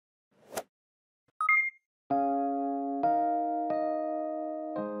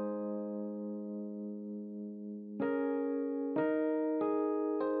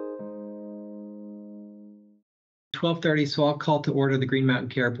12:30, so I'll call to order the Green Mountain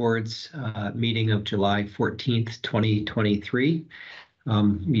Care Board's meeting of July 14th, 2023.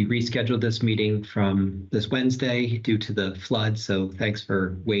 We rescheduled this meeting from this Wednesday due to the flood, so thanks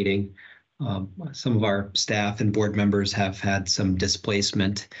for waiting. Some of our staff and board members have had some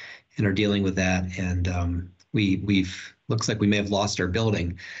displacement and are dealing with that, and we've looks like we may have lost our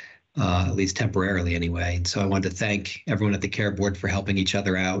building. At least temporarily anyway. And so I wanted to thank everyone at the Care Board for helping each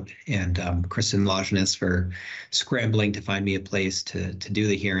other out, and Kristen Lajeunesse for scrambling to find me a place to do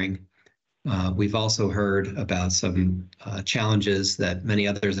the hearing. We've also heard about some challenges that many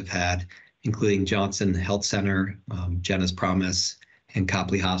others have had, including Johnson Health Center, Jenna's Promise, and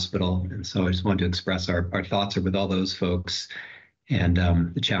Copley Hospital. And so I just wanted to express our thoughts are with all those folks, and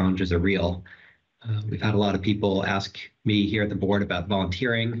the challenges are real. We've had a lot of people ask me here at the board about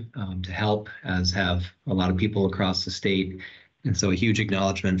volunteering to help, as have a lot of people across the state. And so a huge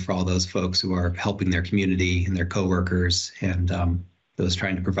acknowledgement for all those folks who are helping their community and their coworkers and those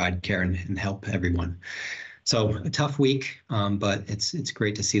trying to provide care and help everyone. So a tough week, but it's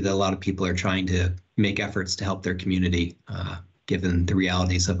great to see that a lot of people are trying to make efforts to help their community, given the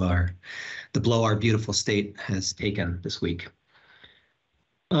realities of the blow our beautiful state has taken this week.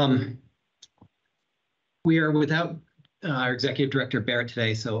 We are without our Executive Director Barrett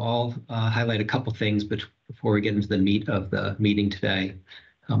today, so I'll highlight a couple things before we get into the meat of the meeting today.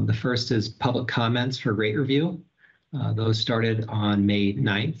 The first is public comments for rate review. Those started on May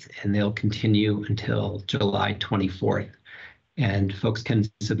 9th, and they'll continue until July 24th. And folks can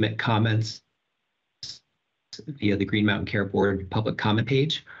submit comments via the Green Mountain Care Board public comment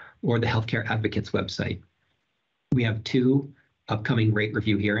page or the Healthcare Advocates website. We have two upcoming rate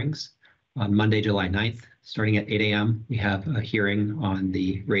review hearings. On Monday, July 9th, starting at 8 a.m., we have a hearing on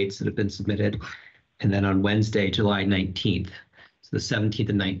the rates that have been submitted. And then on Wednesday, July 19th, so the 17th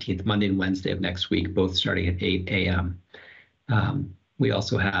and 19th, Monday and Wednesday of next week, both starting at 8 a.m. We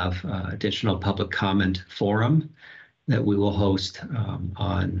also have additional public comment forum that we will host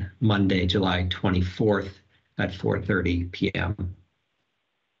on Monday, July 24th at 4:30 p.m.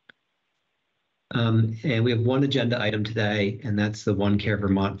 And we have one agenda item today, and that's the One Care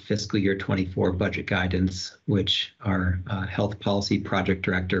Vermont fiscal year 24 budget guidance, which our Health Policy Project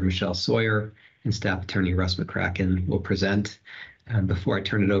Director, Michelle Sawyer, and Staff Attorney Russ McCracken will present. And before I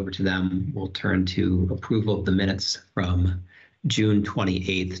turn it over to them, we'll turn to approval of the minutes from June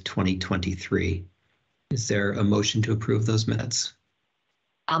 28th, 2023. Is there a motion to approve those minutes?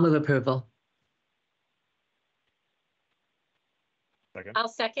 I'll move approval. Second. I'll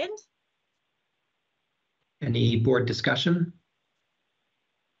second. Any board discussion?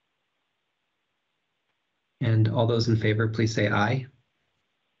 And all those in favor, please say aye.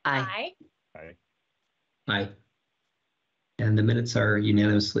 Aye. Aye. Aye. And the minutes are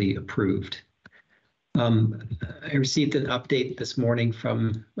unanimously approved. I received an update this morning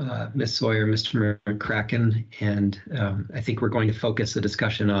from Ms. Sawyer, Mr. McCracken, and I think we're going to focus the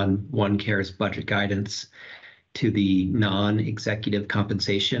discussion on One Care's budget guidance to the non-executive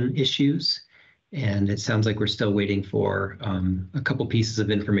compensation issues. And it sounds like we're still waiting for a couple pieces of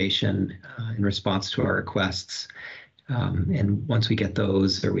information in response to our requests. And once we get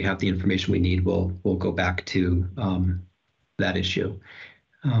those, or we have the information we need, we'll go back to that issue.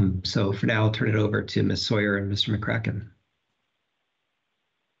 So for now, I'll turn it over to Ms. Sawyer and Mr. McCracken.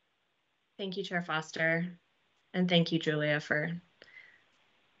 Thank you, Chair Foster. And thank you, Julia, for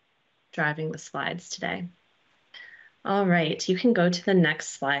driving the slides today. All right, you can go to the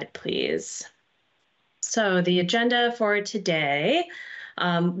next slide, please. So the agenda for today,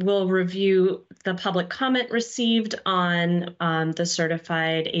 we'll review the public comment received on the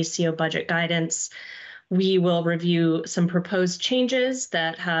certified ACO budget guidance. We will review some proposed changes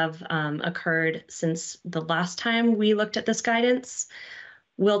that have occurred since the last time we looked at this guidance.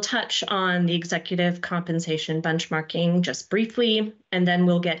 We'll touch on the executive compensation benchmarking just briefly, and then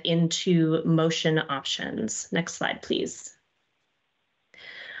we'll get into motion options. Next slide, please.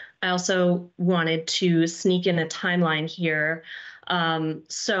 I also wanted to sneak in a timeline here.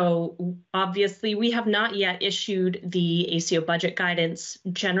 So obviously we have not yet issued the ACO budget guidance.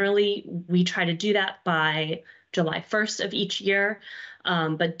 Generally, we try to do that by July 1st of each year,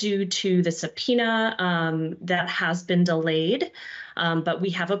 but due to the subpoena, that has been delayed, but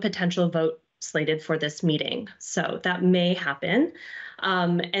we have a potential vote slated for this meeting. So that may happen.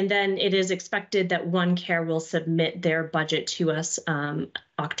 And then it is expected that One Care will submit their budget to us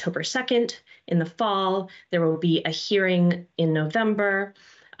October 2nd in the fall. There will be a hearing in November,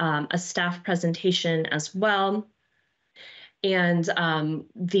 a staff presentation as well. And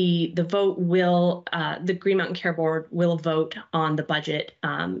the vote will, the Green Mountain Care Board will vote on the budget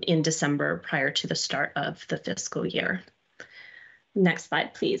in December prior to the start of the fiscal year. Next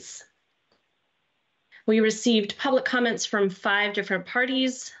slide, please. We received public comments from 5 different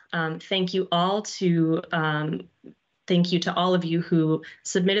parties. Thank you to all of you who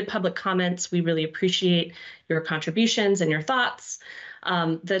submitted public comments. We really appreciate your contributions and your thoughts.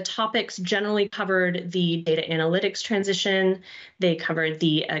 The topics generally covered the data analytics transition. They covered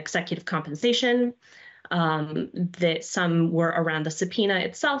the executive compensation. That some were around the subpoena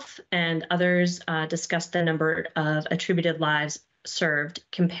itself, and others discussed the number of attributed lives served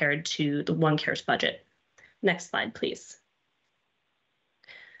compared to the OneCare's budget. Next slide, please.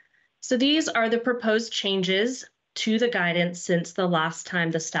 So these are the proposed changes to the guidance since the last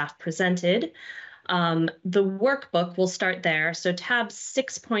time the staff presented. The workbook, we'll start there. So tab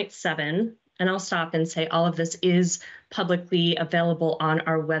 6.7, and I'll stop and say all of this is publicly available on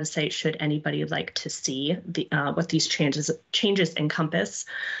our website should anybody like to see what these changes encompass.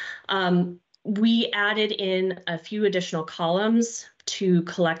 We added in a few additional columns to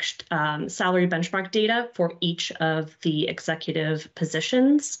collect salary benchmark data for each of the executive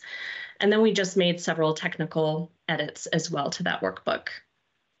positions. And then we just made several technical edits as well to that workbook.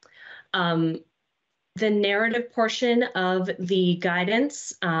 The narrative portion of the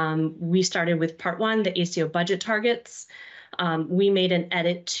guidance, we started with part 1, the ACO budget targets. We made an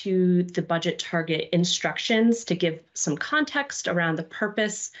edit to the budget target instructions to give some context around the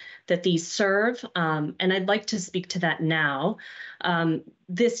purpose that these serve, and I'd like to speak to that now.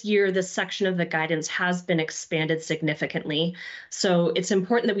 This year, this section of the guidance has been expanded significantly, so it's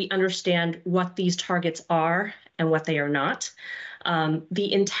important that we understand what these targets are and what they are not.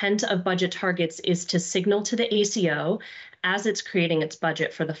 The intent of budget targets is to signal to the ACO as it's creating its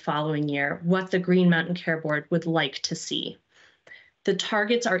budget for the following year what the Green Mountain Care Board would like to see. The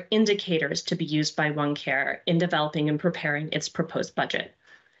targets are indicators to be used by OneCare in developing and preparing its proposed budget.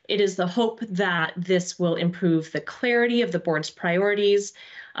 It is the hope that this will improve the clarity of the board's priorities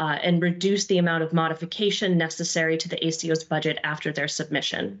and reduce the amount of modification necessary to the ACO's budget after their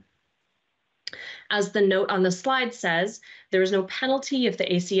submission. As the note on the slide says, there is no penalty if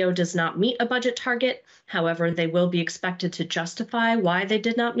the ACO does not meet a budget target. However, they will be expected to justify why they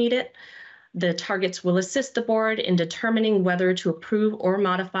did not meet it. The targets will assist the board in determining whether to approve or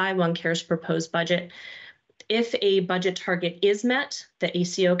modify OneCare's proposed budget. If a budget target is met, the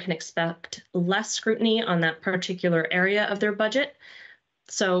ACO can expect less scrutiny on that particular area of their budget.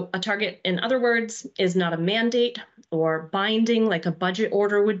 So a target, in other words, is not a mandate or binding like a budget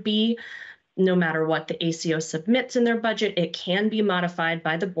order would be. No matter what the ACO submits in their budget, it can be modified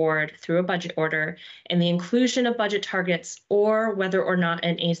by the board through a budget order, and the inclusion of budget targets or whether or not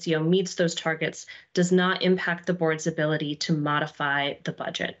an ACO meets those targets does not impact the board's ability to modify the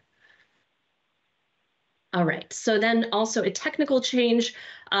budget. All right, so then also a technical change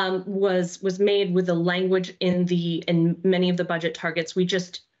was made with the language in many of the budget targets. We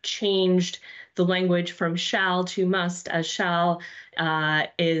just changed the language from shall to must, as shall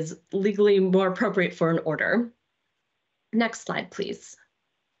is legally more appropriate for an order. Next slide, please.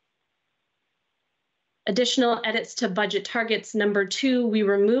 Additional edits to budget targets. Number 2, we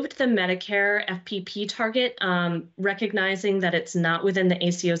removed the Medicare FPP target, recognizing that it's not within the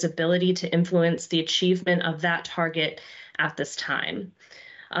ACO's ability to influence the achievement of that target at this time.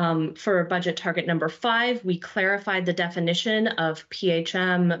 For budget target number 5, we clarified the definition of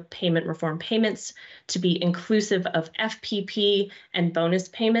PHM, payment reform payments, to be inclusive of FPP and bonus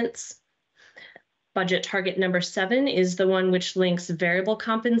payments. Budget target number 7 is the one which links variable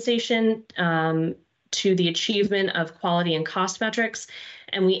compensation to the achievement of quality and cost metrics.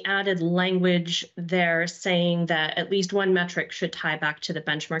 And we added language there saying that at least one metric should tie back to the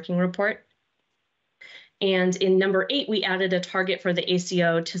benchmarking report. And in number 8, we added a target for the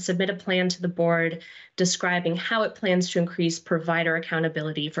ACO to submit a plan to the board describing how it plans to increase provider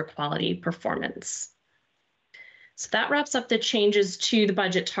accountability for quality performance. So that wraps up the changes to the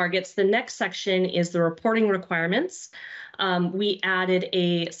budget targets. The next section is the reporting requirements. We added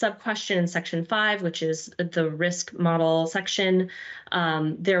a sub-question in section 5, which is the risk model section.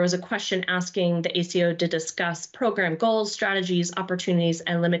 There was a question asking the ACO to discuss program goals, strategies, opportunities,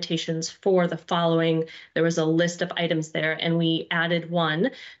 and limitations for the following. There was a list of items there, and we added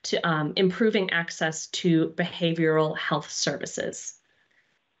one to improving access to behavioral health services.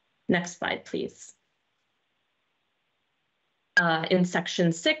 Next slide, please. In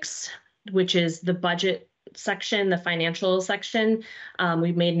section 6, which is the budget section, the financial section,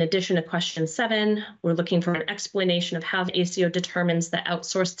 we've made an addition to question 7. We're looking for an explanation of how the ACO determines that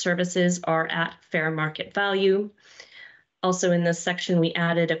outsourced services are at fair market value. Also in this section, we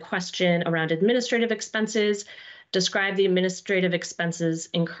added a question around administrative expenses. Describe the administrative expenses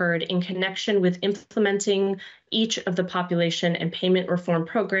incurred in connection with implementing each of the population and payment reform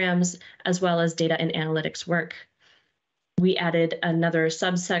programs, as well as data and analytics work. We added another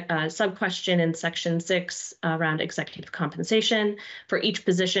sub-question in section 6 around executive compensation. For each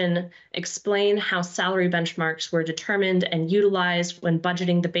position, explain how salary benchmarks were determined and utilized when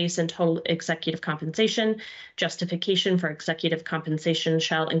budgeting the base and total executive compensation. Justification for executive compensation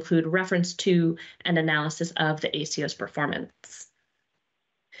shall include reference to and analysis of the ACO's performance.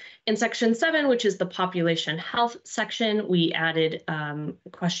 In section 7, which is the population health section, we added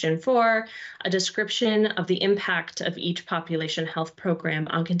question 4, a description of the impact of each population health program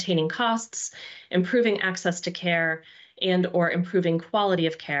on containing costs, improving access to care, and or improving quality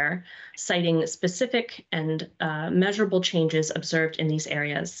of care, citing specific and measurable changes observed in these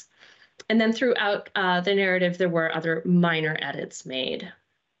areas. And then throughout the narrative, there were other minor edits made.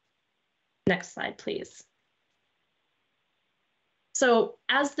 Next slide, please. So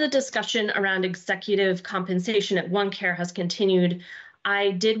as the discussion around executive compensation at OneCare has continued,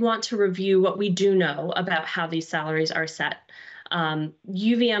 I did want to review what we do know about how these salaries are set.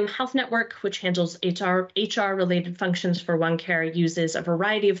 UVM Health Network, which handles HR-related functions for OneCare, uses a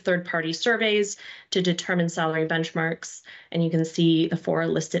variety of third-party surveys to determine salary benchmarks, and you can see the 4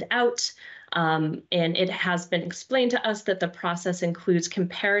 listed out. And it has been explained to us that the process includes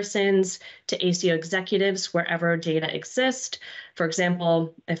comparisons to ACO executives wherever data exist. For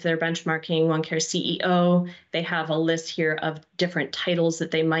example, if they're benchmarking OneCare CEO, they have a list here of different titles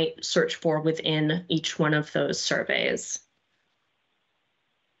that they might search for within each one of those surveys.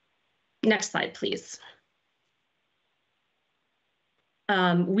 Next slide, please.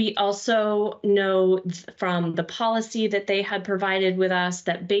 We also know from the policy that they had provided with us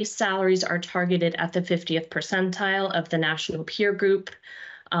that base salaries are targeted at the 50th percentile of the national peer group.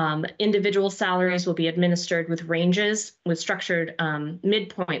 Individual salaries will be administered with ranges with structured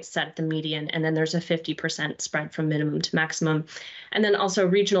midpoints set at the median, and then there's a 50% spread from minimum to maximum. And then also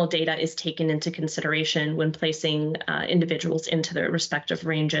regional data is taken into consideration when placing individuals into their respective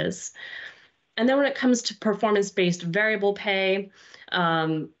ranges. And then when it comes to performance-based variable pay,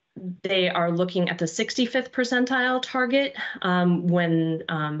 they are looking at the 65th percentile target when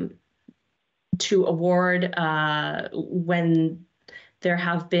to award when there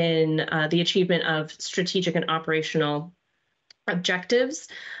have been the achievement of strategic and operational objectives.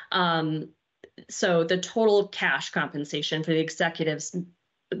 So the total cash compensation for the executives,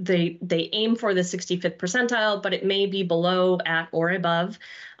 they aim for the 65th percentile, but it may be below, at, or above,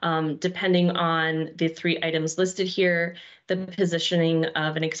 depending on the 3 items listed here: the positioning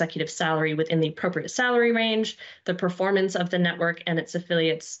of an executive salary within the appropriate salary range, the performance of the network and its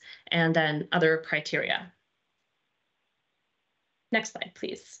affiliates, and then other criteria. Next slide,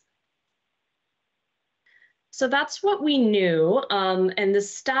 please. So that's what we knew, and the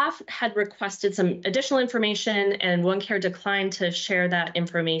staff had requested some additional information, and OneCare declined to share that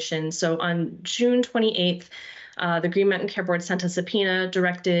information. So on June 28th, the Green Mountain Care Board sent a subpoena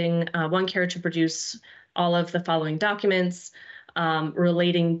directing OneCare to produce all of the following documents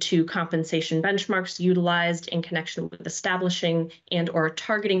relating to compensation benchmarks utilized in connection with establishing and or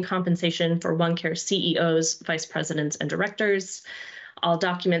targeting compensation for OneCare CEOs, vice presidents, and directors. All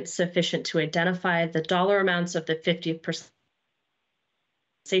documents sufficient to identify the dollar amounts of the 50th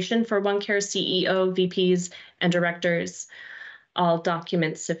percentile for OneCare CEO, VPs, and directors. All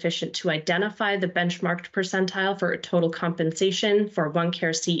documents sufficient to identify the benchmarked percentile for total compensation for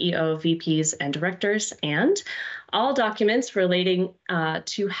OneCare CEO, VPs, and directors, and all documents relating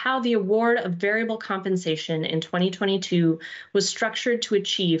to how the award of variable compensation in 2022 was structured to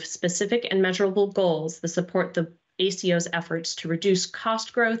achieve specific and measurable goals that support the ACO's efforts to reduce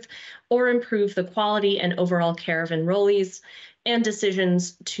cost growth or improve the quality and overall care of enrollees, and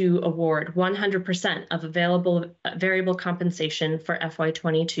decisions to award 100% of available variable compensation for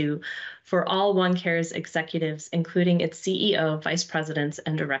FY22 for all OneCare's executives, including its CEO, vice presidents,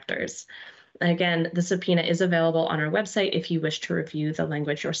 and directors. Again, the subpoena is available on our website if you wish to review the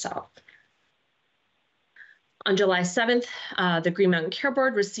language yourself. On July 7th, the Green Mountain Care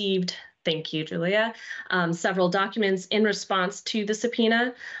Board received, thank you, Julia, several documents in response to the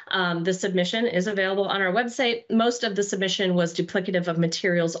subpoena. The submission is available on our website. Most of the submission was duplicative of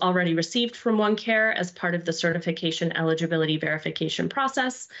materials already received from OneCare as part of the certification eligibility verification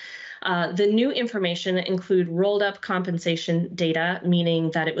process. The new information include rolled up compensation data,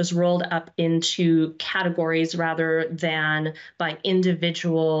 meaning that it was rolled up into categories rather than by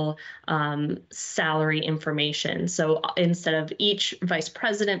individual salary information. So instead of each vice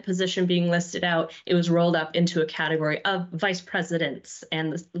president position being listed out, it was rolled up into a category of vice presidents,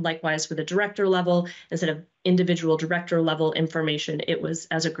 and likewise for the director level, instead of individual director level information, it was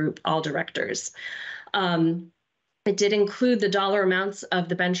as a group, all directors. It did include the dollar amounts of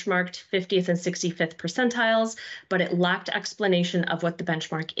the benchmarked 50th and 65th percentiles, but it lacked explanation of what the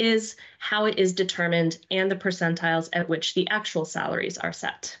benchmark is, how it is determined, and the percentiles at which the actual salaries are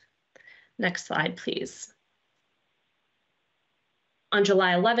set. Next slide, please. On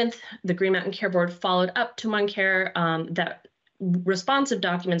July 11th, the Green Mountain Care Board followed up to OneCare that responsive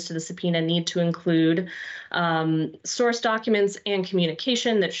documents to the subpoena need to include source documents and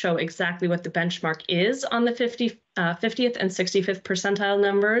communication that show exactly what the benchmark is on the 50th and 65th percentile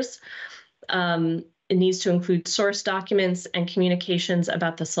numbers. It needs to include source documents and communications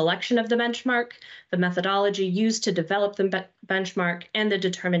about the selection of the benchmark, the methodology used to develop the benchmark, and the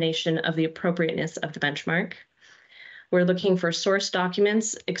determination of the appropriateness of the benchmark. We're looking for source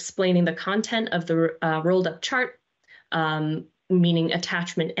documents explaining the content of the rolled up chart, meaning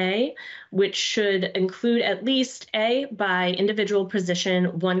attachment A, which should include at least A, by individual position,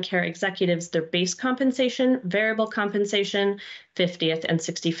 OneCare executives, their base compensation, variable compensation, 50th and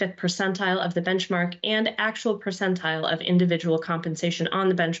 65th percentile of the benchmark, and actual percentile of individual compensation on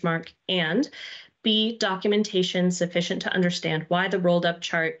the benchmark, and B, documentation sufficient to understand why the rolled up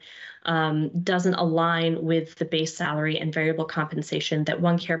chart doesn't align with the base salary and variable compensation that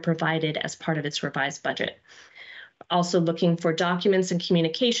OneCare provided as part of its revised budget. Also looking for documents and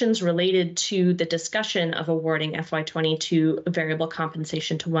communications related to the discussion of awarding FY22 variable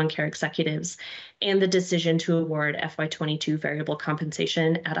compensation to OneCare executives and the decision to award FY22 variable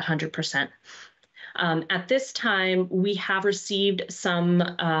compensation at 100%. At this time, we have received some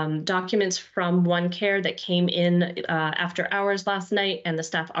documents from OneCare that came in after hours last night, and the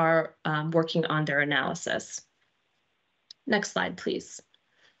staff are working on their analysis. Next slide, please.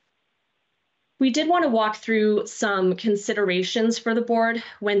 We did want to walk through some considerations for the board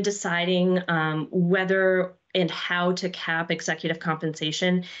when deciding whether and how to cap executive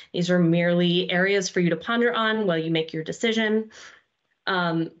compensation. These are merely areas for you to ponder on while you make your decision.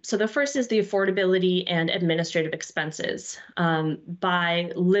 So the first is the affordability and administrative expenses.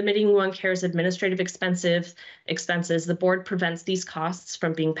 By limiting OneCare's administrative expenses, the board prevents these costs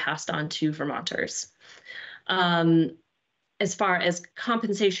from being passed on to Vermonters. As far as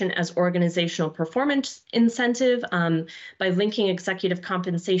compensation as organizational performance incentive, by linking executive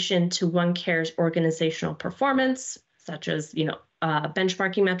compensation to OneCare's organizational performance, such as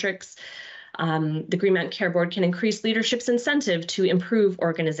benchmarking metrics, the Green Mountain Care Board can increase leadership's incentive to improve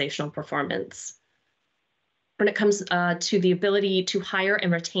organizational performance. When it comes to the ability to hire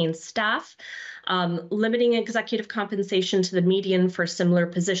and retain staff, limiting executive compensation to the median for similar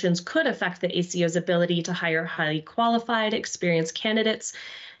positions could affect the ACO's ability to hire highly qualified, experienced candidates.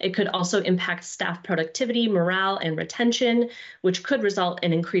 It could also impact staff productivity, morale, and retention, which could result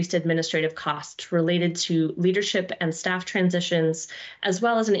in increased administrative costs related to leadership and staff transitions, as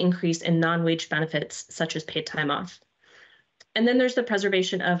well as an increase in non-wage benefits such as paid time off. And then there's the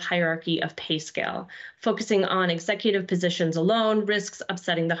preservation of hierarchy of pay scale. Focusing on executive positions alone risks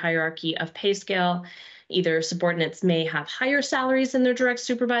upsetting the hierarchy of pay scale. Either subordinates may have higher salaries than their direct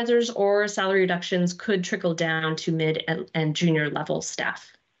supervisors, or salary reductions could trickle down to mid and junior level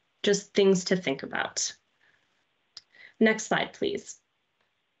staff. Just things to think about. Next slide, please.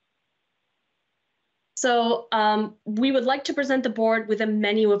 So we would like to present the board with a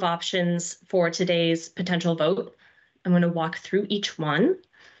menu of options for today's potential vote. I'm going to walk through each one.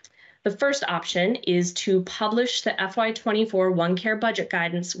 The first option is to publish the FY24 OneCare budget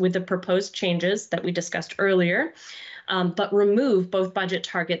guidance with the proposed changes that we discussed earlier, but remove both budget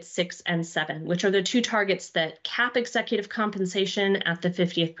targets 6 and 7, which are the two targets that cap executive compensation at the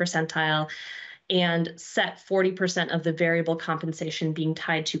 50th percentile and set 40% of the variable compensation being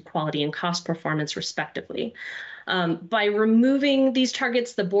tied to quality and cost performance, respectively. By removing these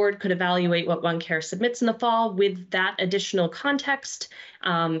targets, the board could evaluate what OneCare submits in the fall with that additional context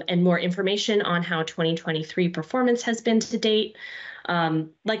and more information on how 2023 performance has been to date.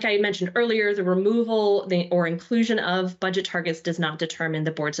 Like I mentioned earlier, the removal or inclusion of budget targets does not determine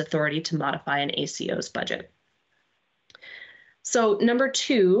the board's authority to modify an ACO's budget. So number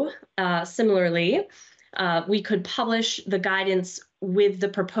 2, similarly, we could publish the guidance with the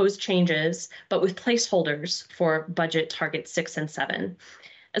proposed changes, but with placeholders for budget targets 6 and 7.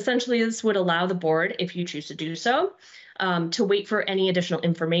 Essentially, this would allow the board, if you choose to do so, to wait for any additional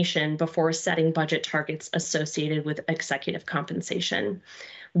information before setting budget targets associated with executive compensation.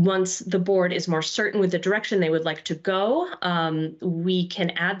 Once the board is more certain with the direction they would like to go, we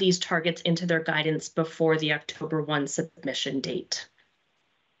can add these targets into their guidance before the October 1 submission date.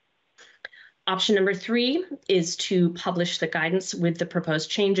 Option number 3 is to publish the guidance with the proposed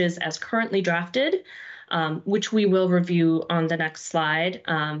changes as currently drafted, which we will review on the next slide,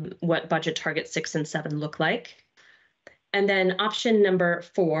 what budget targets 6 and 7 look like. And then option number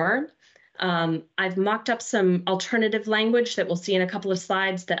 4, I've mocked up some alternative language that we'll see in a couple of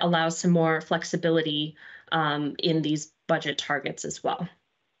slides that allows some more flexibility in these budget targets as well.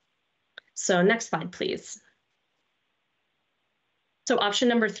 So next slide, please. So option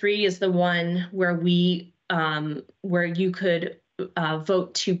number 3 is the one where where you could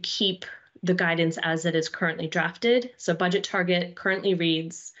vote to keep the guidance as it is currently drafted. So budget target currently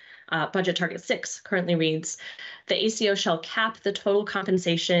reads, budget target 6 currently reads, the ACO shall cap the total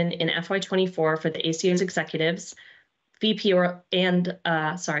compensation in FY24 for the ACO's executives, VP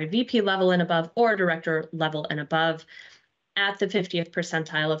level and above or director level and above, at the 50th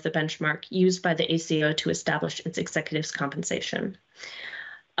percentile of the benchmark used by the ACO to establish its executives' compensation.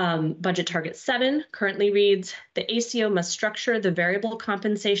 Budget target 7 currently reads, the ACO must structure the variable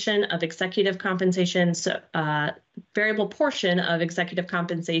compensation of executive compensation, variable portion of executive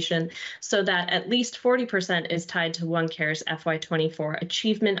compensation, so that at least 40% is tied to OneCare's FY24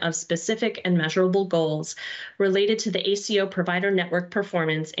 achievement of specific and measurable goals related to the ACO provider network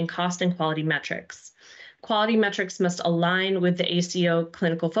performance and cost and quality metrics. Quality metrics must align with the ACO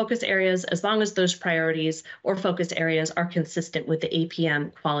clinical focus areas as long as those priorities or focus areas are consistent with the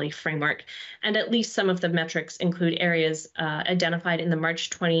APM quality framework. And at least some of the metrics include areas identified in the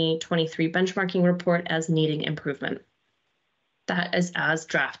March 2023 benchmarking report as needing improvement. That is as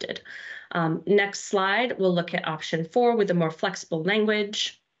drafted. Next slide, we'll look at option 4 with a more flexible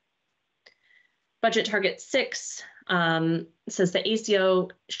language. Budget target 6 says the ACO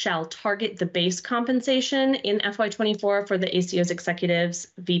shall target the base compensation in FY24 for the ACO's executives,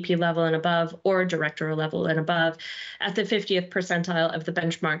 VP level and above, or director level and above, at the 50th percentile of the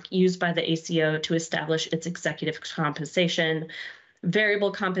benchmark used by the ACO to establish its executive compensation.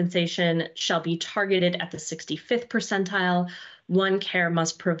 Variable compensation shall be targeted at the 65th percentile. OneCare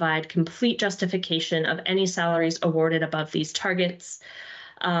must provide complete justification of any salaries awarded above these targets.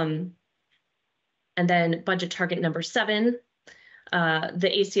 And then budget target number 7,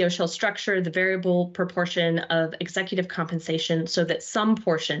 the ACO shall structure the variable proportion of executive compensation so that some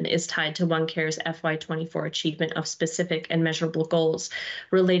portion is tied to OneCare's FY24 achievement of specific and measurable goals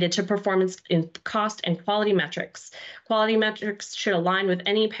related to performance in cost and quality metrics. Quality metrics should align with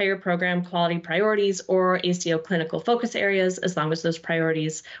any payer program quality priorities or ACO clinical focus areas as long as those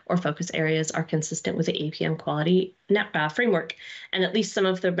priorities or focus areas are consistent with the APM quality framework. And at least some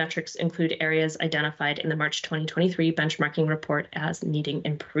of the metrics include areas identified in the March 2023 benchmarking report as needing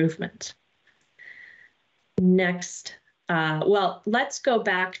improvement. Next, well, let's go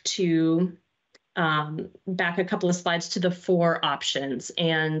back to back a couple of slides to the 4 options,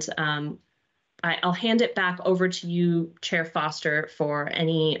 and I'll hand it back over to you, Chair Foster, for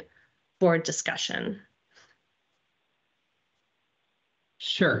any board discussion.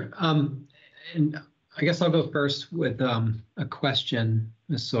 Sure. And I guess I'll go first with a question,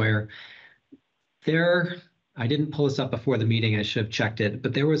 Ms. Sawyer. I didn't pull this up before the meeting, I should have checked it,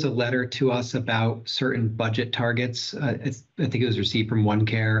 but there was a letter to us about certain budget targets. I think it was received from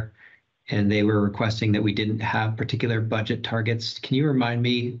OneCare, and they were requesting that we didn't have particular budget targets. Can you remind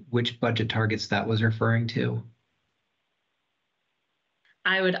me which budget targets that was referring to?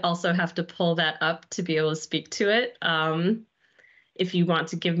 I would also have to pull that up to be able to speak to it. If you want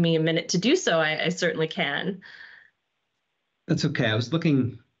to give me a minute to do so, I certainly can. That's okay. I was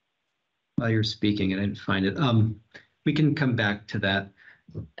looking while you're speaking and I didn't find it. We can come back to that.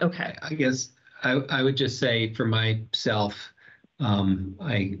 Okay. I guess I would just say for myself,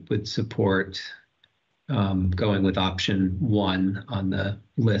 I would support going with option 1 on the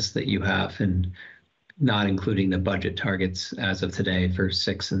list that you have and not including the budget targets as of today for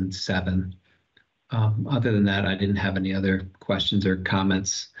 6 and 7. Other than that, I didn't have any other questions or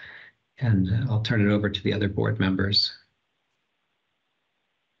comments, and I'll turn it over to the other board members.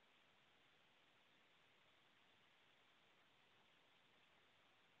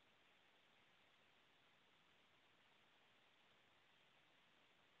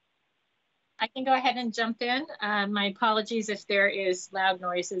 I can go ahead and jump in. My apologies if there is loud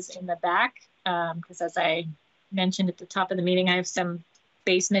noises in the back, because as I mentioned at the top of the meeting, I have some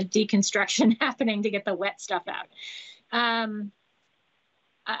basement deconstruction happening to get the wet stuff out.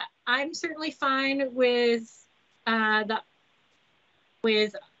 I'm certainly fine with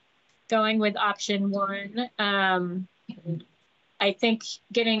with going with option one. I think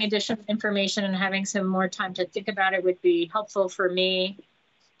getting additional information and having some more time to think about it would be helpful for me.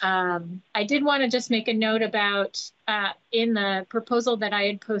 I did want to just make a note about in the proposal that I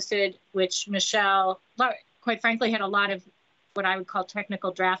had posted, which Michelle, quite frankly, had a lot of what I would call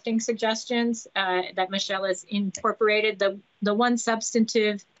technical drafting suggestions that Michelle has incorporated. The one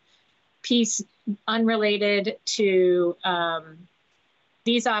substantive piece unrelated to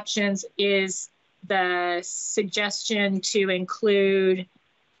these options is the suggestion to include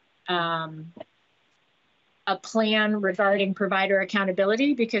a plan regarding provider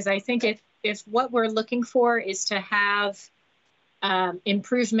accountability, because I think if what we're looking for is to have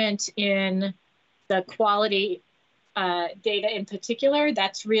improvement in the quality data in particular,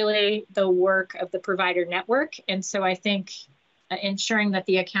 that's really the work of the provider network. And so I think ensuring that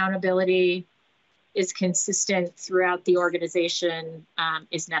the accountability is consistent throughout the organization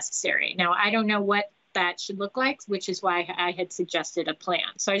is necessary. Now, I don't know what that should look like, which is why I had suggested a plan.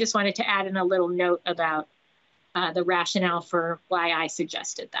 So I just wanted to add in a little note about the rationale for why I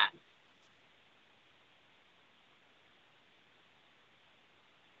suggested that.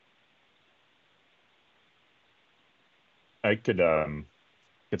 I could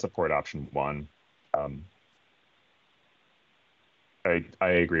support option one. I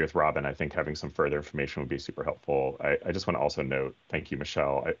agree with Robin. I think having some further information would be super helpful. I just want to also note, thank you,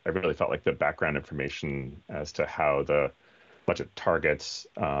 Michelle. I really felt like the background information as to how the budget targets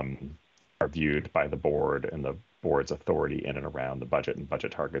are viewed by the board and the board's authority in and around the budget and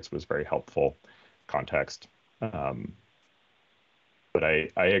budget targets was very helpful context. But I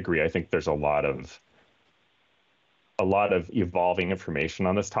agree. I think there's a lot of evolving information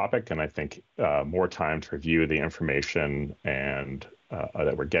on this topic, and I think more time to review the information and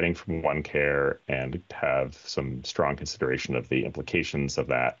that we're getting from OneCare and have some strong consideration of the implications of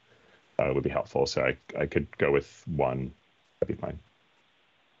that would be helpful. So I could go with one. That'd be fine.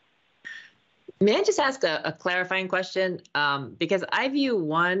 May I just ask a clarifying question? Because I view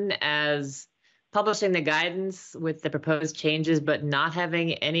one as publishing the guidance with the proposed changes, but not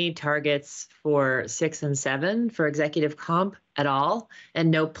having any targets for 6 and 7 for executive comp at all,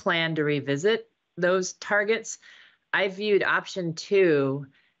 and no plan to revisit those targets. I viewed option 2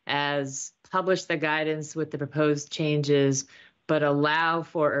 as publish the guidance with the proposed changes, but allow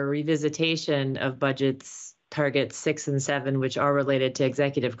for a revisitation of budgets targets 6 and 7, which are related to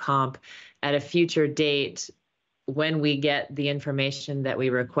executive comp at a future date when we get the information that we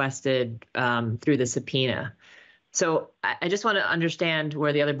requested through the subpoena. So I just want to understand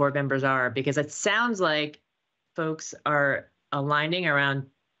where the other board members are, because it sounds like folks are aligning around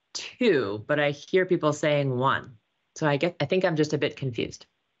 2, but I hear people saying 1. So I think I'm just a bit confused.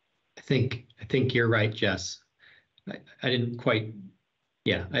 I think you're right, Jess. I didn't quite.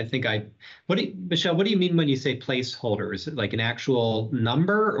 Yeah, I think Michelle, what do you mean when you say placeholder? Is it like an actual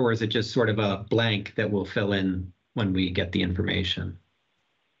number, or is it just sort of a blank that we'll fill in when we get the information?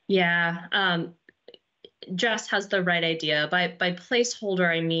 Yeah, Jess has the right idea. By placeholder,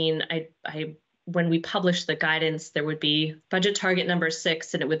 I mean, when we publish the guidance, there would be budget target number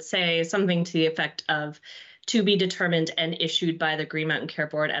 6, and it would say something to the effect of to be determined and issued by the Green Mountain Care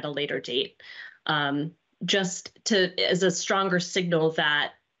Board at a later date. Just as a stronger signal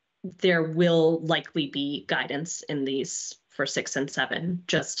that there will likely be guidance in these for 6 and 7,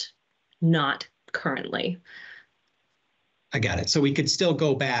 just not currently. I got it. So we could still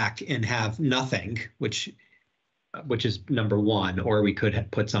go back and have nothing, which is number 1, or we could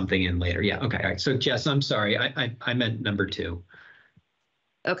put something in later. Yeah. Okay. All right. So Jess, I'm sorry. I meant number 2.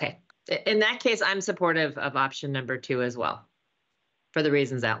 Okay. In that case, I'm supportive of option number 2 as well, for the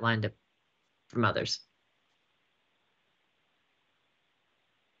reasons outlined from others.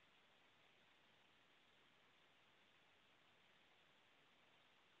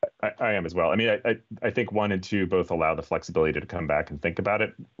 I am as well. I mean, I think 1 and 2 both allow the flexibility to come back and think about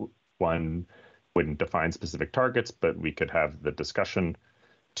it. 1 wouldn't define specific targets, but we could have the discussion.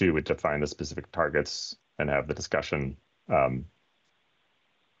 2 would define the specific targets and have the discussion,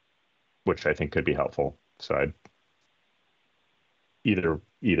 which I think could be helpful. So either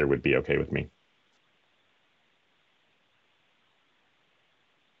would be okay with me.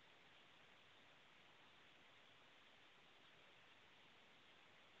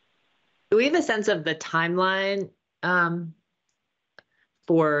 Do we have a sense of the timeline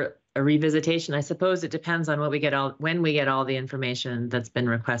for a revisitation? I suppose it depends on when we get all the information that's been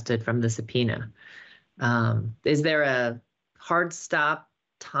requested from the subpoena. Is there a hard stop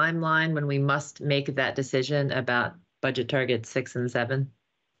timeline when we must make that decision about budget targets 6 and 7?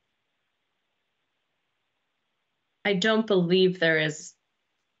 I don't believe there is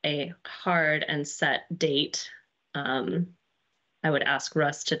a hard and set date. I would ask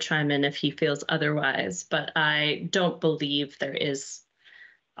Russ to chime in if he feels otherwise, but I don't believe there is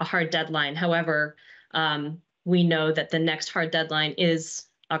a hard deadline. However, we know that the next hard deadline is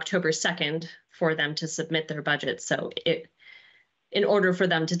October 2nd for them to submit their budget. So in order for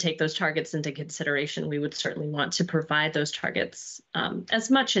them to take those targets into consideration, we would certainly want to provide those targets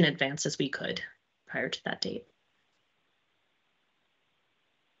as much in advance as we could prior to that date.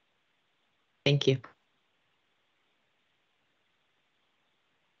 Thank you.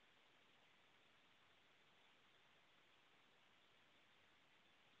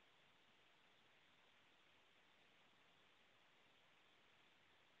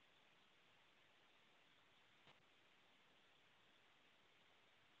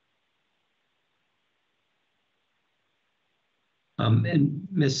 And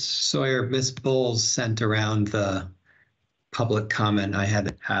Ms. Sawyer, Ms. Bowles sent around the public comment I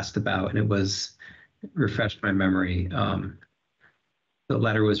had asked about, and it was, refreshed my memory. The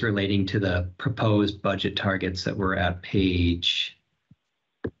letter was relating to the proposed budget targets that were at page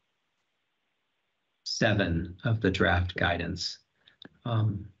 7 of the draft guidance.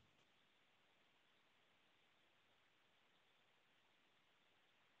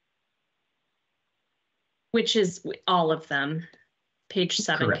 Which is all of them. Page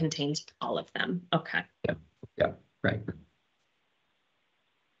 7 Correct. contains all of them. Okay. Yeah, right.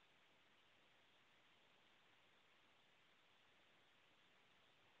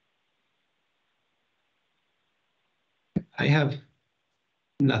 I have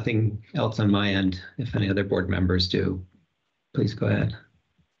nothing else on my end. If any other board members do, please go ahead.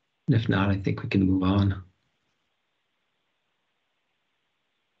 And if not, I think we can move on.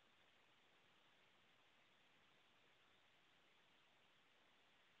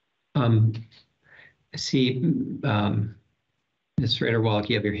 I see, Mr. Ritterwalk,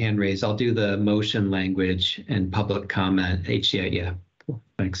 you have your hand raised. I'll do the motion language and public comment. HCI, yeah, cool.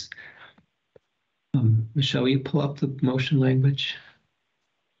 Thanks. Michelle, will you pull up the motion language?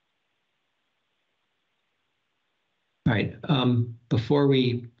 All right, before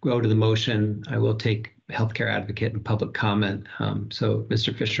we go to the motion, I will take healthcare advocate and public comment. So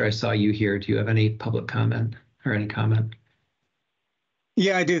Mr. Fisher, I saw you here. Do you have any public comment or any comment?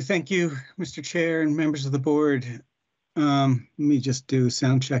 Yeah, I do. Thank you, Mr. Chair and members of the board. Let me just do a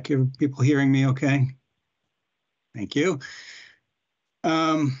sound check. Are people hearing me okay? Thank you.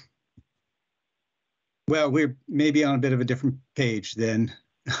 Well, we're maybe on a bit of a different page than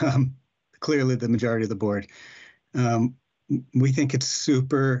clearly the majority of the board. We think it's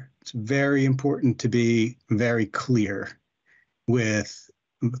very important to be very clear with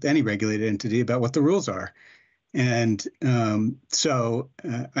any regulated entity about what the rules are. And so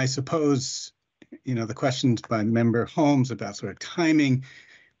I suppose, the questions by member Holmes about sort of timing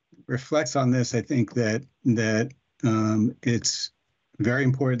reflects on this. I think that it's very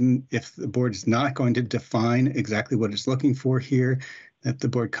important, if the board is not going to define exactly what it's looking for here, that the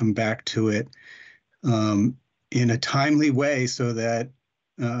board come back to it in a timely way so that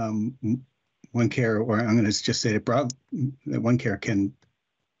OneCare, or I'm going to just say it broad, that OneCare can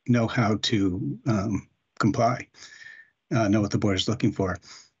know how to comply, know what the board is looking for.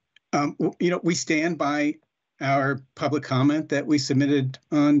 We stand by our public comment that we submitted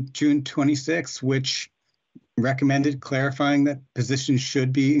on June 26th, which recommended clarifying that positions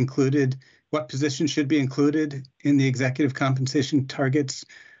should be included, what positions should be included in the executive compensation targets,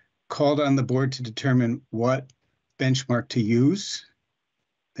 called on the board to determine what benchmark to use.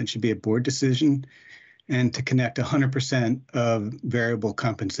 That should be a board decision, and to connect 100% of variable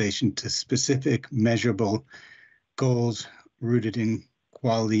compensation to specific measurable goals rooted in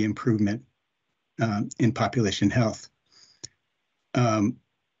quality improvement in population health.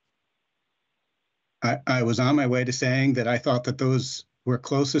 I was on my way to saying that I thought that those were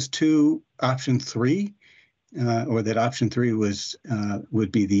closest to option 3, or that option 3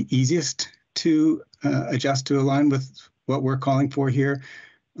 would be the easiest to adjust to align with what we're calling for here.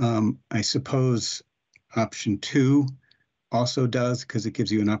 I suppose option 2 also does, because it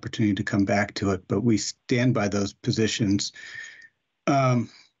gives you an opportunity to come back to it, but we stand by those positions. I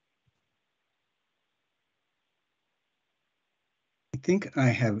think I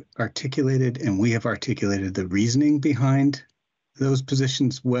have articulated, and we have articulated, the reasoning behind those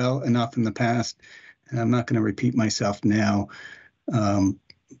positions well enough in the past, and I'm not going to repeat myself now, other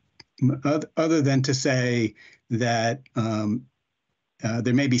than to say that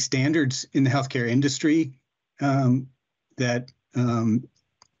there may be standards in the healthcare industry that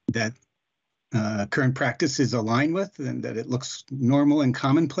current practices align with, and that it looks normal and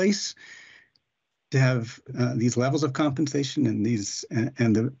commonplace. to have these levels of compensation and these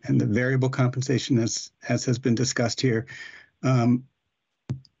and the variable compensation as has been discussed here.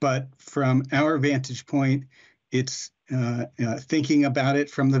 But from our vantage point, it's thinking about it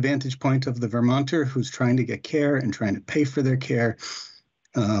from the vantage point of the Vermonter who's trying to get care and trying to pay for their care.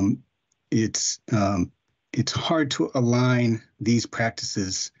 It's hard to align these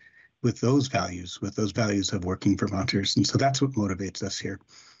practices with those values of working Vermonters. And so that's what motivates us here.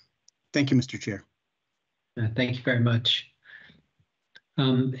 Thank you, Mr. Chair. Thank you very much.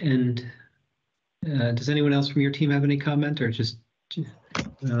 And does anyone else from your team have any comment, or just you?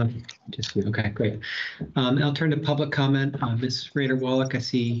 Okay, great. I'll turn to public comment. Ms. Rader-Wallach, I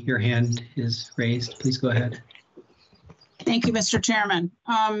see your hand is raised. Please go ahead. Thank you, Mr. Chairman.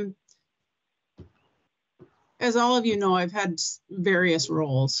 As all of you know, I've had various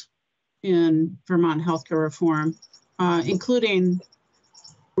roles in Vermont healthcare reform, including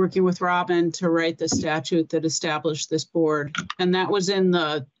working with Robin to write the statute that established this board. And that was in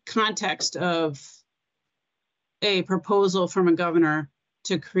the context of a proposal from a governor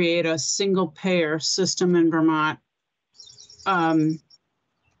to create a single payer system in Vermont,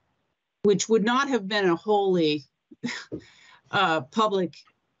 which would not have been a wholly public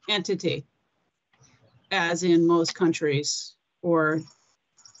entity, as in most countries or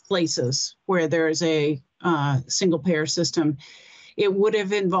places where there's a single payer system. It would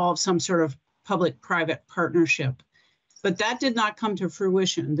have involved some sort of public-private partnership. But that did not come to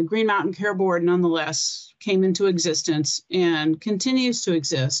fruition. The Green Mountain Care Board, nonetheless, came into existence and continues to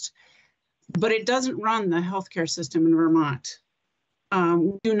exist, but it doesn't run the healthcare system in Vermont.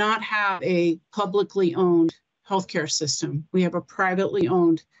 We do not have a publicly owned healthcare system. We have a privately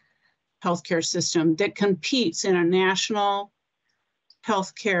owned healthcare system that competes in a national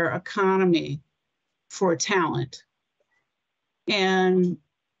healthcare economy for talent. And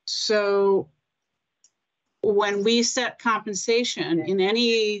so when we set compensation in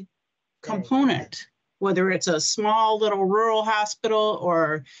any component, whether it's a small little rural hospital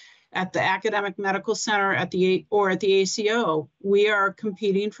or at the academic medical center at the ACO, we are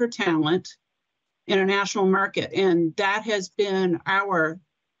competing for talent in a national market. And that has been our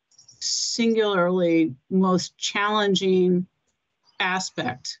singularly most challenging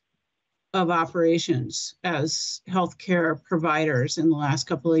aspect of operations as healthcare providers in the last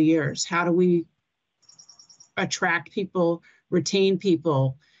couple of years. How do we attract people, retain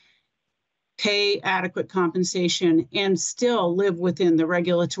people, pay adequate compensation, and still live within the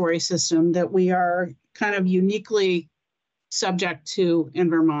regulatory system that we are kind of uniquely subject to in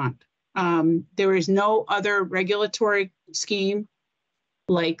Vermont? There is no other regulatory scheme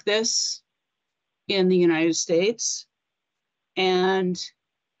like this in the United States. And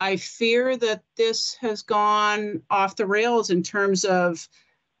I fear that this has gone off the rails in terms of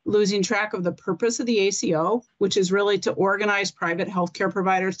losing track of the purpose of the ACO, which is really to organize private healthcare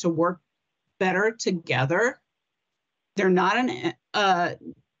providers to work better together. They're not a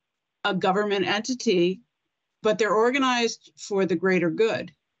government entity, but they're organized for the greater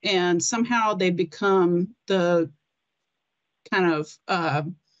good. And somehow they become the kind of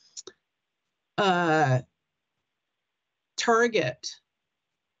target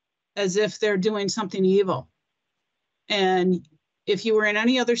as if they're doing something evil. And if you were in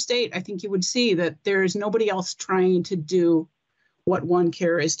any other state, I think you would see that there's nobody else trying to do what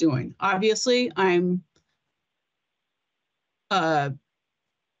OneCare is doing. Obviously, I'm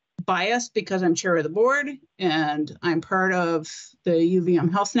biased because I'm chair of the board and I'm part of the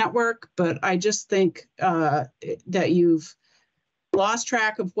UVM Health Network, but I just think that you've lost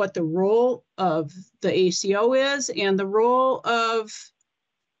track of what the role of the ACO is and the role of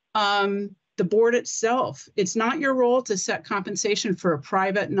the board itself. It's not your role to set compensation for a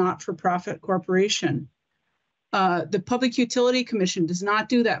private, not-for-profit corporation. The Public Utility Commission does not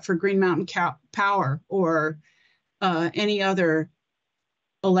do that for Green Mountain Power or any other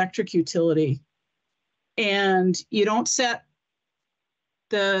electric utility. And you don't set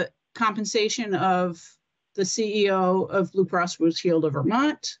the compensation of the CEO of Blue Cross Blue Shield of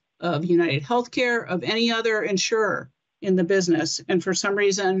Vermont, of United Healthcare, of any other insurer in the business. And for some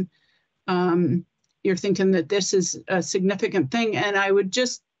reason, you're thinking that this is a significant thing. And I would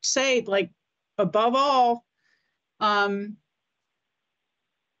just say, like, above all,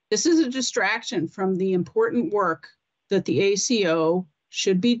 this is a distraction from the important work that the ACO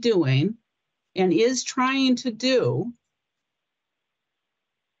should be doing and is trying to do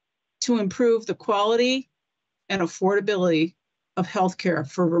to improve the quality and affordability of healthcare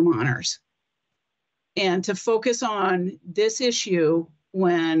for Vermonters. And to focus on this issue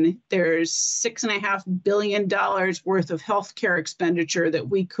when there's $6.5 billion worth of healthcare expenditure that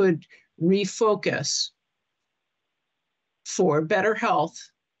we could refocus for better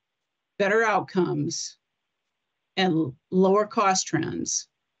health, better outcomes, and lower cost trends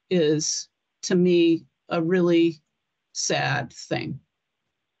is, to me, a really sad thing.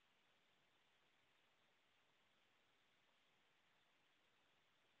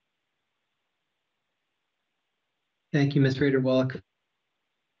 Thank you, Ms. Rader-Wallach,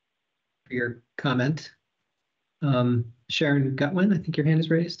 for your comment. Sharon Gutwin, I think your hand is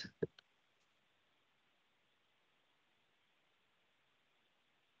raised.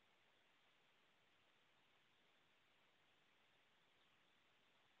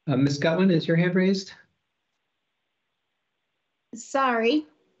 Ms. Gutwin, is your hand raised? Sorry,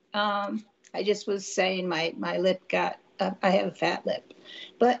 I just was saying my lip got, I have a fat lip,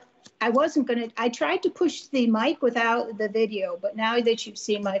 but I wasn't gonna, I tried to push the mic without the video, but now that you've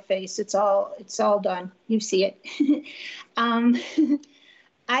seen my face, it's all done. You see it.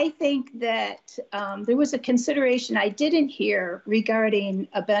 I think that there was a consideration I didn't hear regarding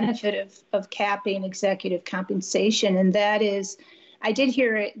a benefit of capping executive compensation, and that is, I did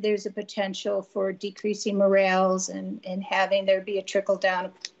hear it, there's a potential for decreasing morales and having there be a trickle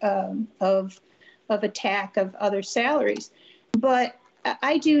down of attack of other salaries. But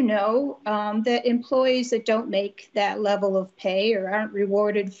I do know that employees that don't make that level of pay or aren't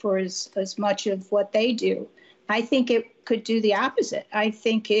rewarded for as much of what they do, I think it could do the opposite. I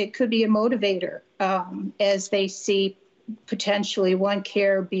think it could be a motivator as they see potentially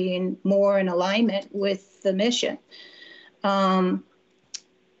OneCare being more in alignment with the mission.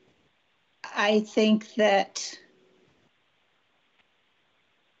 I think that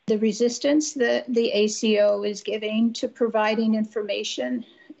the resistance that the ACO is giving to providing information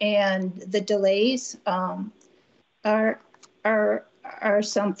and the delays are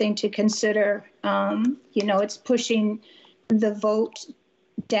something to consider. You know, it's pushing the vote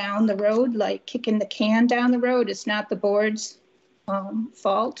down the road, like kicking the can down the road. It's not the board's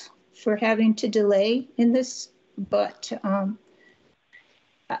fault for having to delay in this, but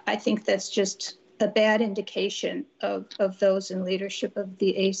I think that's just a bad indication of those in leadership of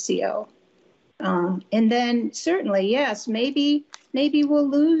the ACO. And then certainly, yes, maybe we'll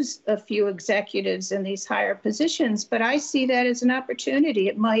lose a few executives in these higher positions, but I see that as an opportunity.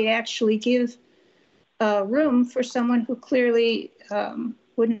 It might actually give room for someone who clearly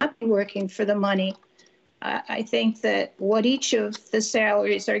would not be working for the money. I think that what each of the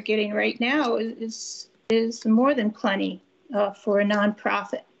salaries are getting right now is more than plenty for a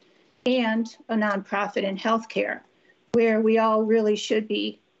nonprofit, and a nonprofit in healthcare, where we all really should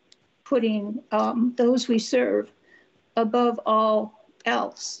be putting those we serve above all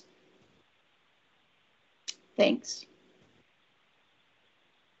else. Thanks.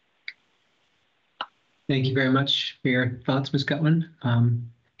 Thank you very much for your thoughts, Ms. Gutwin.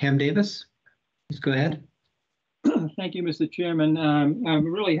 Ham Davis, please go ahead. Thank you, Mr. Chairman.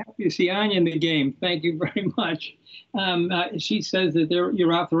 I'm really happy to see Anya in the game. Thank you very much. She says that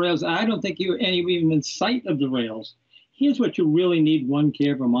you're off the rails. I don't think you're even in sight of the rails. Here's what you really need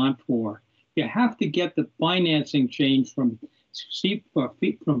OneCare Vermont for. You have to get the financing change from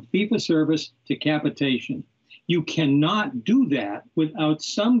fee-for-service to capitation. You cannot do that without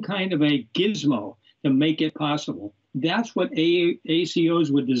some kind of a gizmo to make it possible. That's what ACOs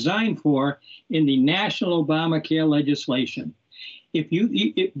were designed for in the national Obamacare legislation.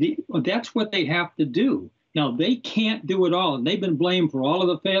 That's what they have to do. Now, they can't do it all, and they've been blamed for all of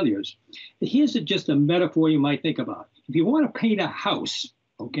the failures. Here's just a metaphor you might think about. If you want to paint a house,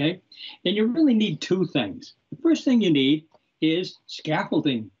 okay, then you really need two things. The first thing you need is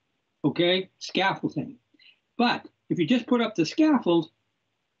scaffolding, okay, scaffolding. But if you just put up the scaffold,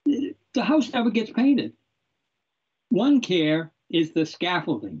 the house never gets painted. OneCare is the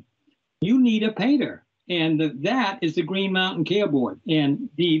scaffolding. You need a painter, and that is the Green Mountain Care Board. And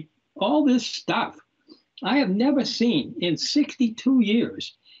all this stuff, I have never seen in 62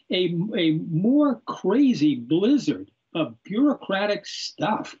 years a more crazy blizzard of bureaucratic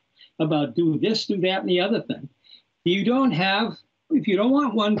stuff about do this, do that, and the other thing. You don't have, if you don't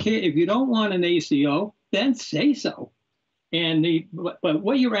want OneCare, if you don't want an ACO, then say so. And but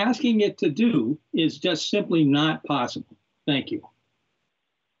what you're asking it to do is just simply not possible. Thank you.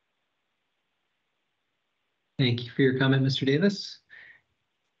 Thank you for your comment, Mr. Davis.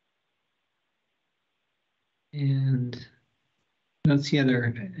 And I don't see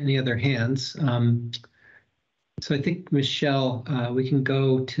any other hands. So I think, Michelle, we can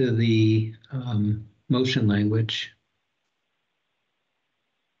go to the motion language.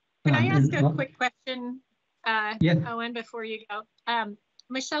 Can I ask a quick question? Yeah. Owen, before you go.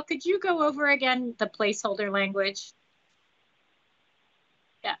 Michelle, could you go over again the placeholder language?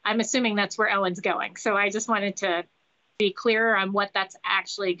 I'm assuming that's where Ellen's going. So I just wanted to be clearer on what that's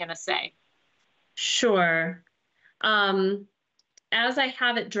actually going to say. Sure. As I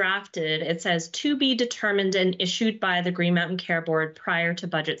have it drafted, it says to be determined and issued by the Green Mountain Care Board prior to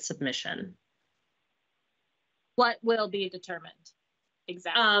budget submission. What will be determined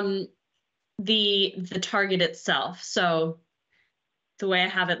exactly? The target itself. So the way I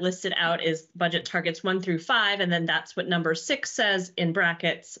have it listed out is budget targets 1 through 5, and then that's what number 6 says in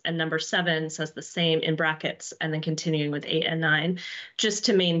brackets, and number 7 says the same in brackets, and then continuing with 8 and 9, just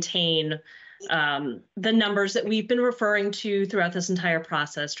to maintain the numbers that we've been referring to throughout this entire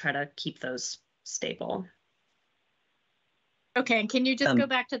process, try to keep those stable. Okay, and can you just go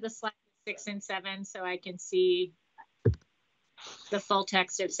back to the slide 6 and 7 so I can see the full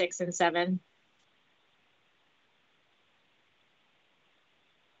text of 6 and 7?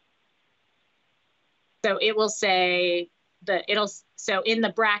 So it will say so in the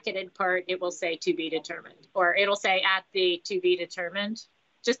bracketed part, it will say to be determined, or it'll say at the to be determined.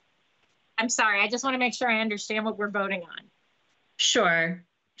 I'm sorry, I just want to make sure I understand what we're voting on. Sure.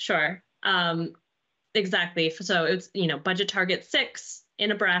 Exactly. So it's, budget target 6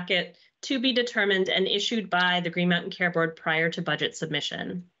 in a bracket, to be determined and issued by the Green Mountain Care Board prior to budget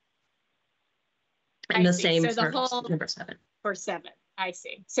submission. And the same so the for whole number 7. For 7, I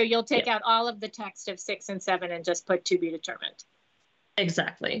see. So you'll take out all of the text of 6 and 7 and just put to be determined.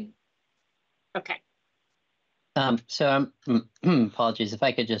 Exactly. Okay. So apologies if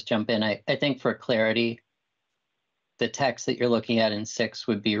I could just jump in. I think for clarity, the text that you're looking at in 6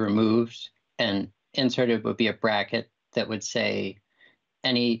 would be removed, and inserted would be a bracket that would say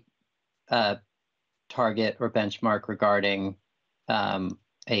any target or benchmark regarding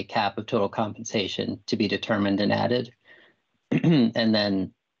a cap of total compensation to be determined and added. And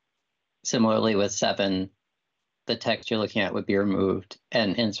then similarly with 7, the text you're looking at would be removed,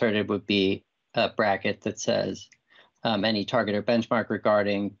 and inserted would be a bracket that says any target or benchmark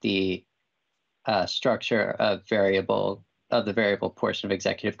regarding the structure of the variable portion of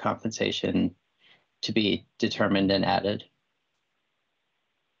executive compensation to be determined and added.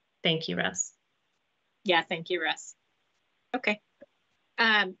 Thank you, Russ. Yeah, thank you, Russ. Okay.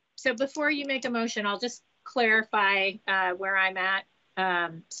 So before you make a motion, I'll just clarify where I'm at.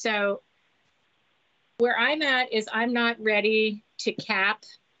 So where I'm at is I'm not ready to cap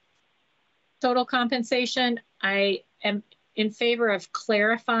total compensation. I am in favor of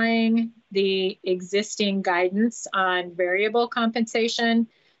clarifying the existing guidance on variable compensation.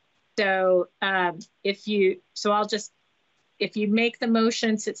 So if you make the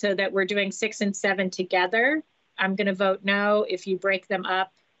motion so that we're doing 6 and 7 together, I'm going to vote no. If you break them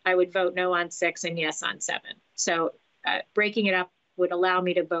up, I would vote no on 6 and yes on 7. So breaking it up would allow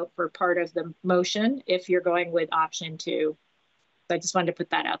me to vote for part of the motion if you're going with option 2. So I just wanted to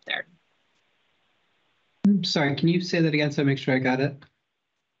put that out there. I'm sorry, can you say that again so I make sure I got it?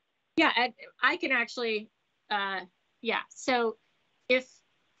 Yeah, I can actually, yeah. So if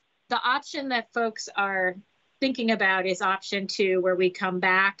the option that folks are thinking about is option 2, where we come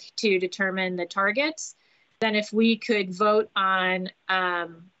back to determine the targets, then if we could vote on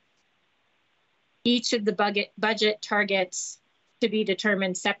each of the budget targets to be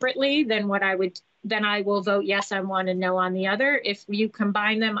determined separately, then I will vote yes on one and no on the other. If you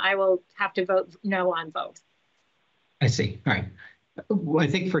combine them, I will have to vote no on both. I see. All right. Well, I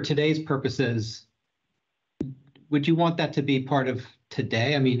think for today's purposes, would you want that to be part of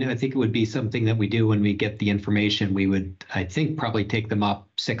today? I mean, I think it would be something that we do when we get the information. We would, I think, probably take them up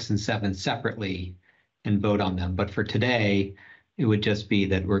 6 and 7 separately and vote on them. But for today, it would just be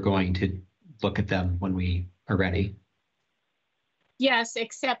that we're going to look at them when we are ready. Yes,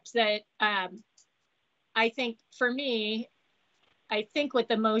 except that I think for me, I think what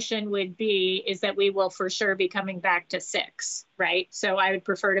the motion would be is that we will for sure be coming back to 6, right? So I would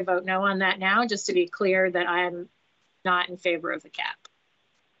prefer to vote no on that now, just to be clear that I'm not in favor of the cap.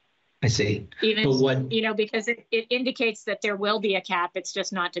 I see. Even, because it indicates that there will be a cap, it's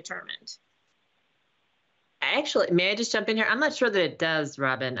just not determined. Actually, may I just jump in here? I'm not sure that it does,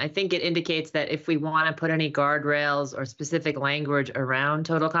 Robin. I think it indicates that if we want to put any guardrails or specific language around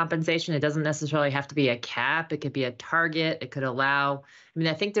total compensation, it doesn't necessarily have to be a cap. It could be a target. It could allow,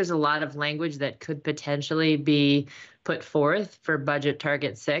 I think there's a lot of language that could potentially be put forth for budget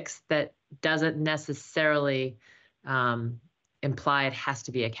target 6 that doesn't necessarily imply it has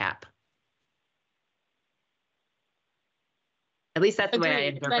to be a cap. At least that's the way I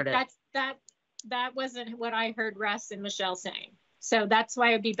interpret it. That wasn't what I heard Russ and Michelle saying. So that's why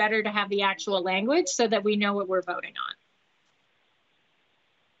it'd be better to have the actual language so that we know what we're voting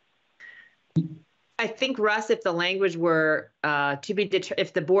on. I think, Russ, if the language were to be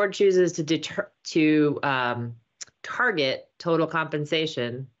if the board chooses to target total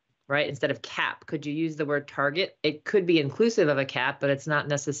compensation, right, instead of cap, could you use the word target? It could be inclusive of a cap, but it's not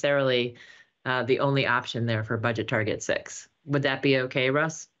necessarily the only option there for budget target 6. Would that be okay,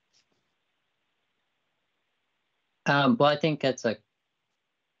 Russ? Well, I think that's a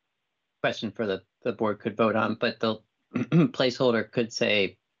question for the board could vote on, but the placeholder could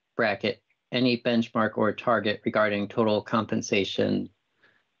say bracket any benchmark or target regarding total compensation,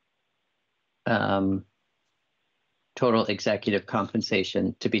 total executive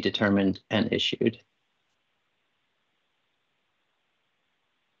compensation to be determined and issued.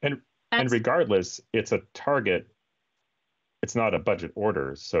 And regardless, it's a target. It's not a budget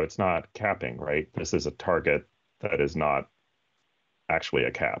order, so it's not capping, right? This is a target that is not actually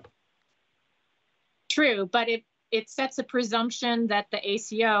a cap. True, but it sets a presumption that the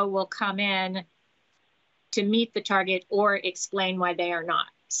ACO will come in to meet the target or explain why they are not.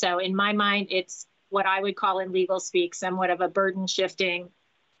 So in my mind, it's what I would call in legal speak somewhat of a burden shifting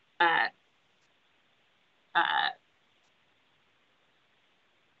a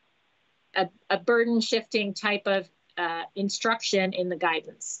burden shifting type of instruction in the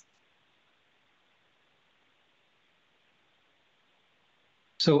guidance.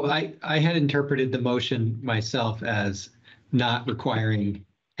 So I had interpreted the motion myself as not requiring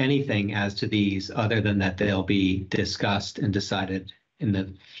anything as to these other than that they'll be discussed and decided in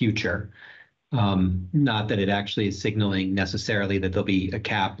the future. Not that it actually is signaling necessarily that there'll be a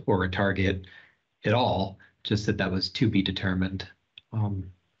cap or a target at all, just that that was to be determined. I don't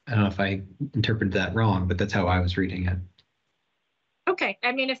know if I interpreted that wrong, but that's how I was reading it. Okay,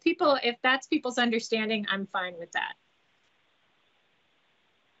 I mean, if that's people's understanding, I'm fine with that.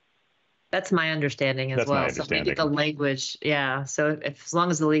 That's my understanding as well. So maybe the language, yeah. So as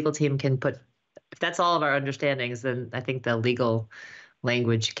long as the legal team can if that's all of our understandings, then I think the legal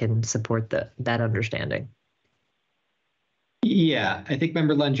language can support that understanding. Yeah, I think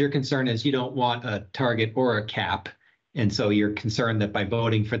Member Lund, your concern is you don't want a target or a cap. And so you're concerned that by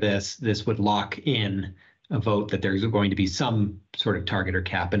voting for this would lock in a vote that there's going to be some sort of target or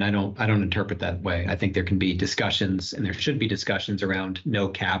cap. And I don't interpret that way. I think there can be discussions, and there should be discussions around no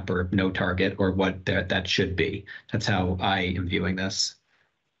cap or no target or what that should be. That's how I am viewing this.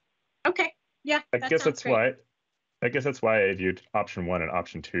 Okay, yeah. I guess that's why I viewed option 1 and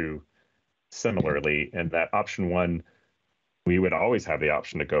option 2 similarly, in that option 1, we would always have the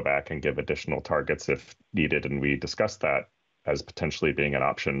option to go back and give additional targets if needed, and we discussed that as potentially being an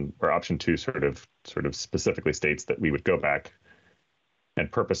option, where option 2 sort of specifically states that we would go back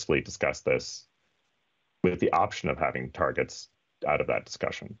and purposefully discuss this with the option of having targets out of that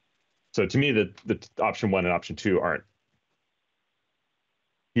discussion. So to me, the option 1 and option 2 aren't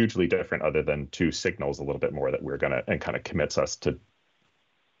hugely different, other than 2 signals a little bit more that we're gonna, and kind of commits us to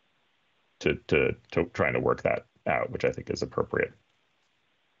trying to work that out, which I think is appropriate.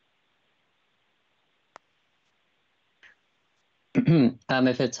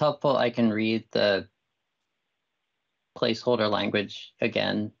 If it's helpful, I can read the placeholder language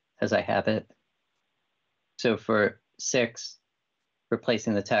again as I have it. So for 6,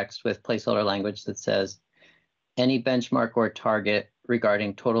 replacing the text with placeholder language that says, any benchmark or target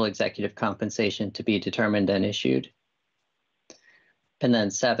regarding total executive compensation to be determined and issued. And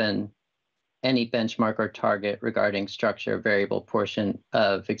then 7, any benchmark or target regarding structure of variable portion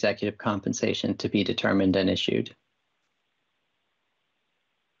of executive compensation to be determined and issued.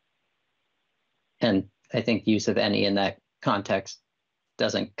 And I think use of any in that context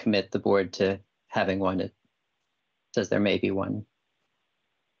doesn't commit the board to having one. It says there may be one.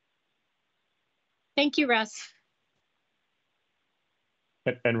 Thank you, Russ.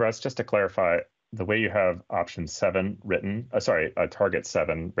 And Russ, just to clarify, the way you have option 7 written, target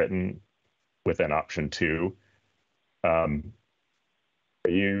 7 written within option 2, are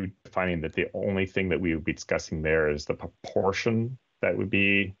you finding that the only thing that we would be discussing there is the proportion that would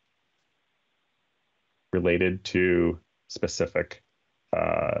be related to specific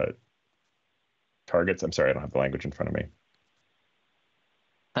targets? I'm sorry, I don't have the language in front of me.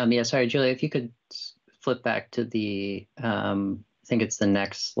 Yeah, sorry, Julia, if you could flip back to the, I think it's the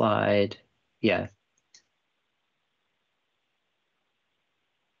next slide. Yeah.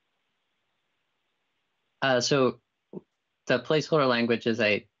 So the placeholder language, as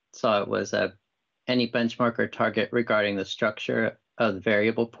I saw it, was any benchmark or target regarding the structure of the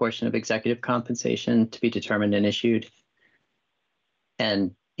variable portion of executive compensation to be determined and issued.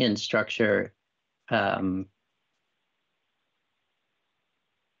 And in structure, I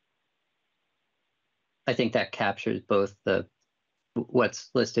think that captures both the what's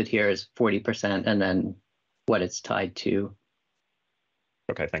listed here is 40% and then what it's tied to.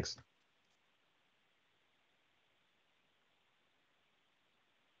 Okay, thanks.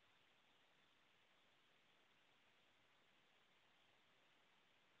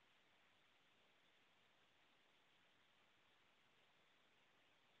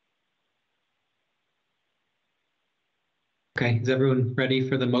 Okay, is everyone ready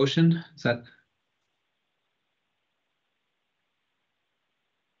for the motion? Is that?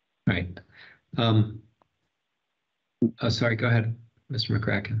 All right. Oh, sorry, go ahead, Mr.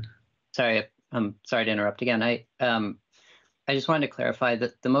 McCracken. Sorry, I'm sorry to interrupt again. I just wanted to clarify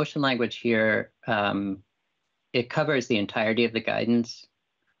that the motion language here, it covers the entirety of the guidance,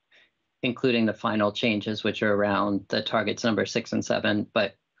 including the final changes, which are around the targets number 6 and 7,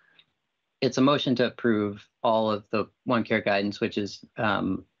 but it's a motion to approve all of the OneCare guidance, which is,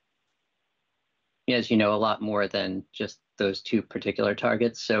 as you know, a lot more than just those 2 particular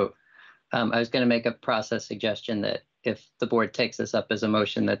targets. So I was going to make a process suggestion that if the board takes this up as a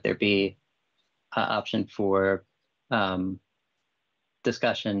motion, that there be an option for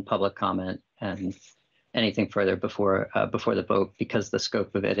discussion, public comment, and anything further before the vote, because the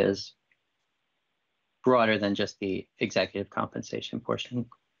scope of it is broader than just the executive compensation portion.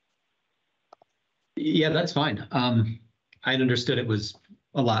 Yeah, that's fine. I understood it was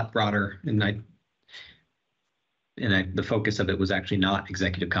a lot broader, and the focus of it was actually not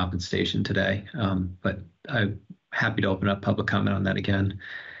executive compensation today. But I'm happy to open up public comment on that again.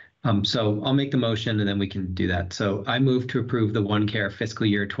 So I'll make the motion and then we can do that. So I move to approve the OneCare fiscal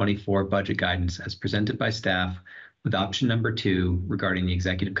year 24 budget guidance as presented by staff with option number 2 regarding the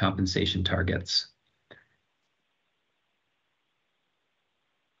executive compensation targets.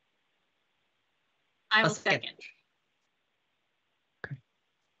 I will second. Okay.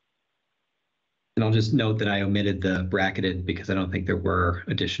 And I'll just note that I omitted the bracketed because I don't think there were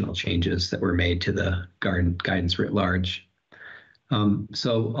additional changes that were made to the guidance writ large.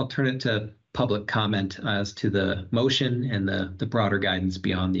 So I'll turn it to public comment as to the motion and the broader guidance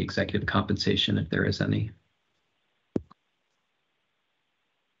beyond the executive compensation, if there is any.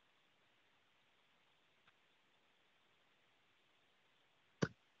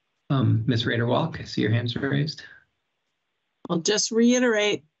 Ms. Rader-Walk, I see your hands raised. I'll just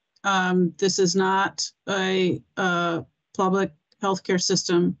reiterate, this is not a public healthcare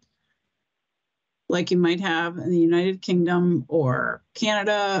system like you might have in the United Kingdom or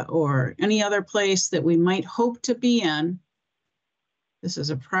Canada or any other place that we might hope to be in. This is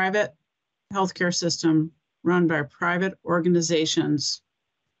a private healthcare system run by private organizations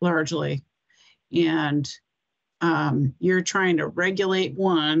largely. And you're trying to regulate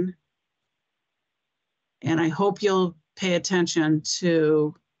one. And I hope you'll pay attention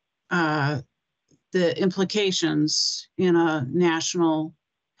to the implications in a national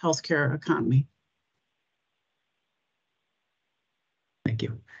healthcare economy. Thank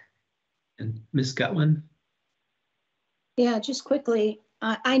you. And Ms. Gutwin? Yeah, just quickly,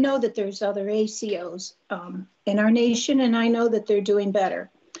 I know that there's other ACOs in our nation, and I know that they're doing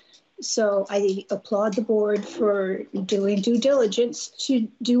better. So I applaud the board for doing due diligence to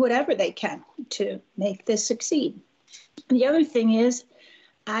do whatever they can to make this succeed. The other thing is,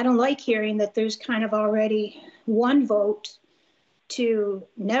 I don't like hearing that there's kind of already one vote to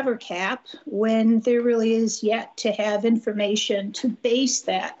never cap when there really is yet to have information to base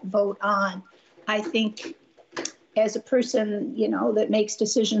that vote on. I think as a person, that makes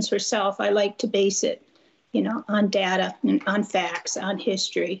decisions for self, I like to base it, on data and on facts, on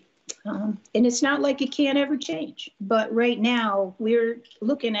history. And it's not like it can't ever change. But right now, we're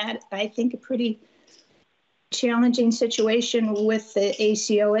looking at, I think, a pretty challenging situation with the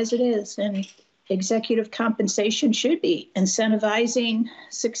ACO as it is. And executive compensation should be incentivizing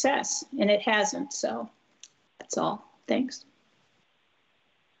success, and it hasn't. So that's all. Thanks.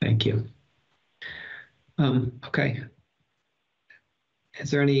 Thank you. Okay.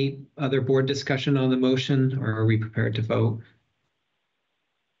 Is there any other board discussion on the motion, or are we prepared to vote?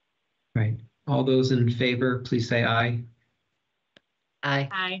 Right. All those in favor, please say aye. Aye.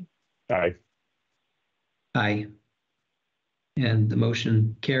 Aye. Aye. Aye. And the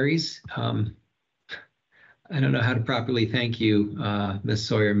motion carries. I don't know how to properly thank you, Ms.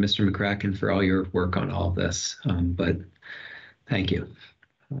 Sawyer and Mr. McCracken, for all your work on all of this, but thank you.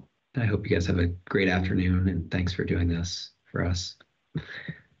 I hope you guys have a great afternoon, and thanks for doing this for us.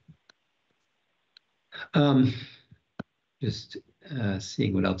 Just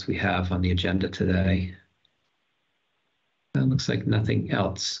seeing what else we have on the agenda today. That looks like nothing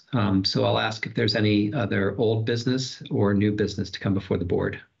else. So I'll ask if there's any other old business or new business to come before the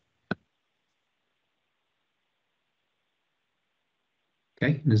board.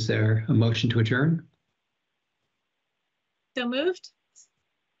 Okay, is there a motion to adjourn? So moved?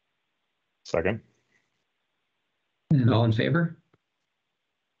 Second. And all in favor?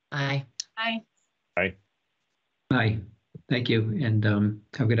 Aye. Aye. Aye. Aye. Thank you, and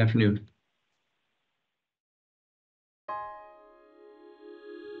have a good afternoon.